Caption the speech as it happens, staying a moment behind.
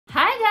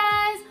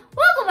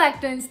back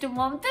to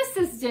InstaMom. This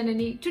is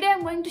Janani. Today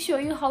I'm going to show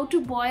you how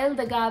to boil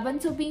the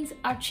garbanzo beans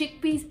or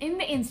chickpeas in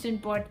the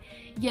Instant Pot.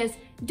 Yes,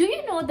 do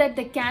you know that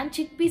the canned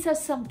chickpeas have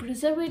some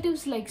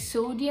preservatives like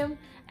sodium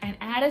and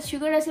added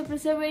sugar as a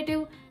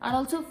preservative, and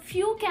also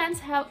few cans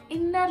have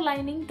inner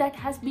lining that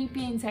has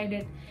BPA inside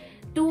it.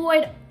 To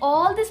avoid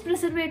all these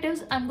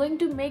preservatives, I'm going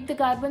to make the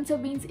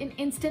garbanzo beans in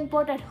Instant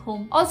Pot at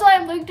home. Also,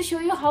 I'm going to show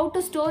you how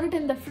to store it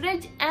in the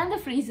fridge and the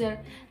freezer.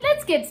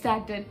 Let's get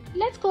started.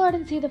 Let's go ahead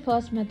and see the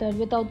first method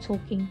without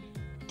soaking.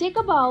 Take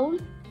a bowl,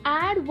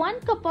 add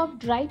 1 cup of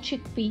dried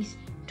chickpeas.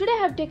 Today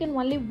I have taken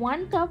only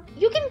 1 cup.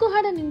 You can go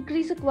ahead and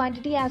increase the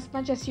quantity as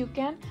much as you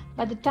can,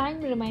 but the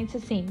time remains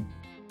the same.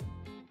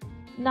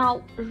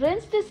 Now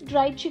rinse this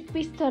dried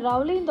chickpeas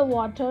thoroughly in the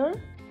water,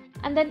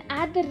 and then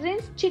add the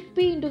rinsed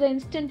chickpea into the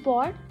Instant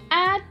Pot.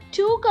 Add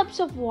 2 cups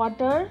of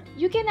water.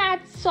 You can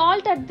add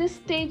salt at this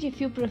stage if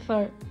you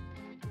prefer.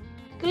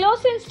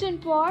 Close the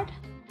Instant Pot.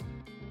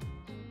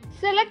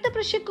 Select the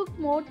pressure cook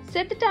mode,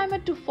 set the timer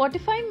to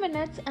 45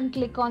 minutes and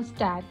click on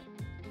Start.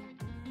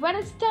 When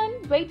it's done,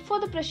 wait for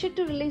the pressure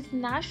to release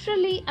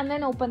naturally and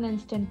then open the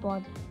Instant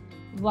Pot.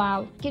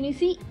 Wow, can you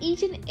see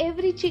each and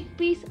every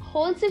chickpea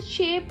holds its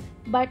shape,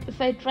 but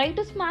if I try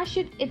to smash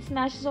it, it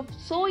smashes off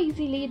so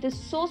easily. It is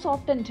so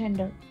soft and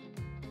tender.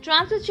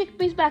 Transfer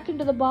chickpeas back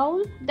into the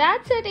bowl.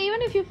 That's it.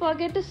 Even if you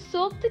forget to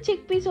soak the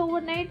chickpeas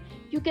overnight,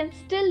 you can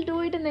still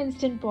do it in the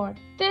Instant Pot.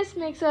 This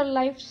makes our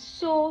life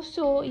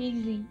so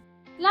easy.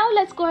 Now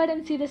let's go ahead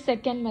and see the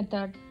second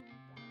method.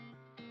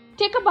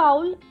 Take a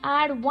bowl,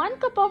 add 1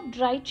 cup of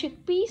dried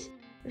chickpeas,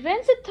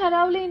 rinse it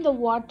thoroughly in the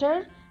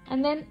water,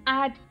 and then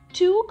add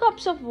 2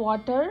 cups of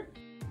water.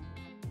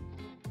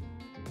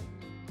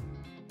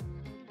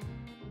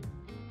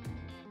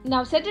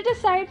 Now set it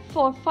aside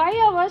for 5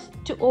 hours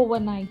to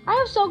overnight. I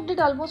have soaked it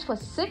almost for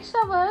 6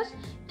 hours.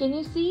 Can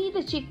you see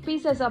the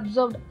chickpeas has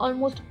absorbed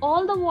almost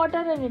all the water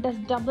and it has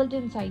doubled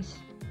in size.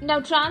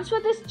 Now transfer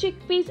this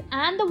chickpeas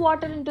and the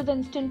water into the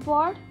Instant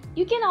Pot.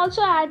 You can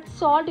also add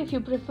salt if you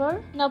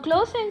prefer. Now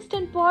close the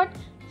Instant Pot,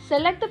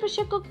 select the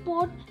pressure cook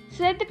mode,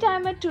 set the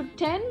timer to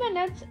 10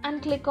 minutes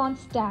and click on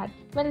Start.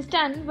 When it's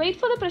done, wait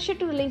for the pressure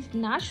to release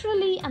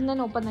naturally and then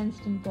open the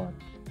Instant Pot.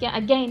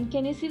 Again,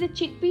 can you see the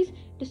chickpeas?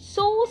 It is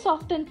so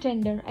soft and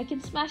tender. I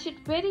can smash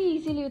it very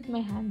easily with my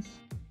hands.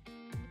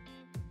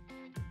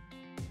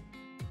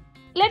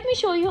 Let me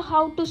show you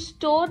how to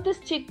store this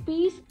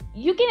chickpeas.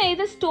 You can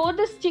either store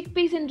this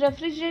chickpeas in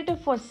refrigerator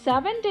for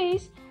 7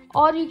 days,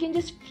 or you can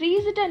just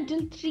freeze it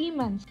until 3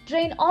 months.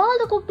 Drain all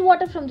the cooked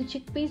water from the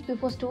chickpeas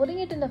before storing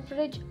it in the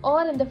fridge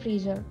or in the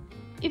freezer.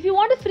 If you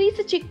want to freeze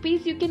the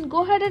chickpeas, you can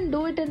go ahead and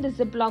do it in the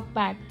Ziploc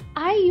bag.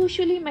 I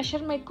usually measure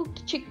my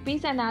cooked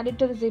chickpeas and add it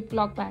to the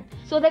Ziploc bag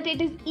so that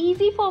it is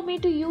easy for me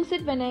to use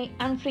it when I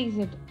unfreeze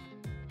it.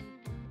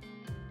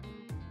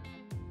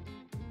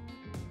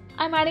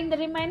 I'm adding the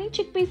remaining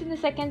chickpeas in the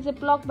second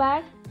Ziploc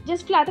bag.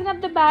 Just flatten up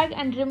the bag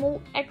and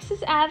remove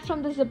excess air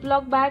from the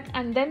Ziploc bag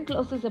and then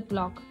close the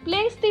Ziploc.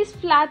 Place this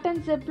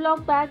flattened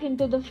Ziploc bag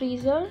into the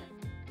freezer.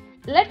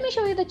 Let me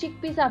show you the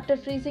chickpeas after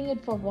freezing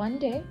it for 1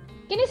 day.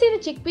 Can you see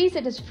the chickpeas?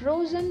 It is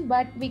frozen,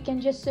 but we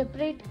can just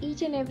separate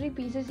each and every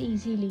pieces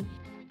easily.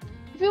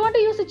 If you want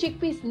to use the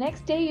chickpeas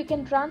next day, you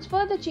can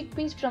transfer the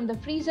chickpeas from the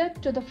freezer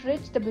to the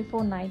fridge the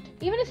before night.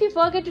 Even if you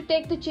forget to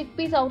take the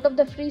chickpeas out of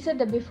the freezer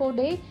the before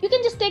day, you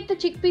can just take the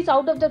chickpeas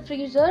out of the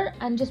freezer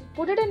and just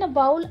put it in a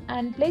bowl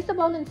and place the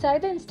bowl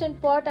inside the Instant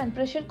Pot and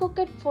pressure cook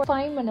it for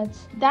 5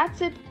 minutes.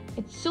 That's it.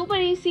 It's super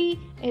easy,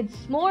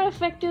 it's more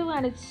effective,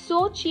 and it's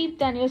so cheap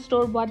than your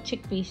store-bought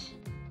chickpeas.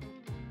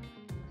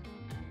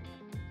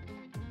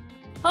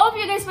 Hope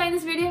you guys find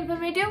this video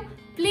informative.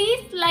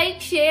 Please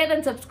like, share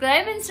and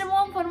subscribe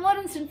InstaMom for more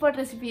Instant Pot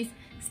recipes.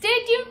 Stay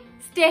tuned,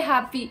 stay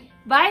happy.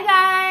 Bye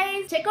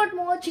guys. Check out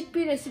more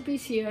chickpea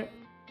recipes here.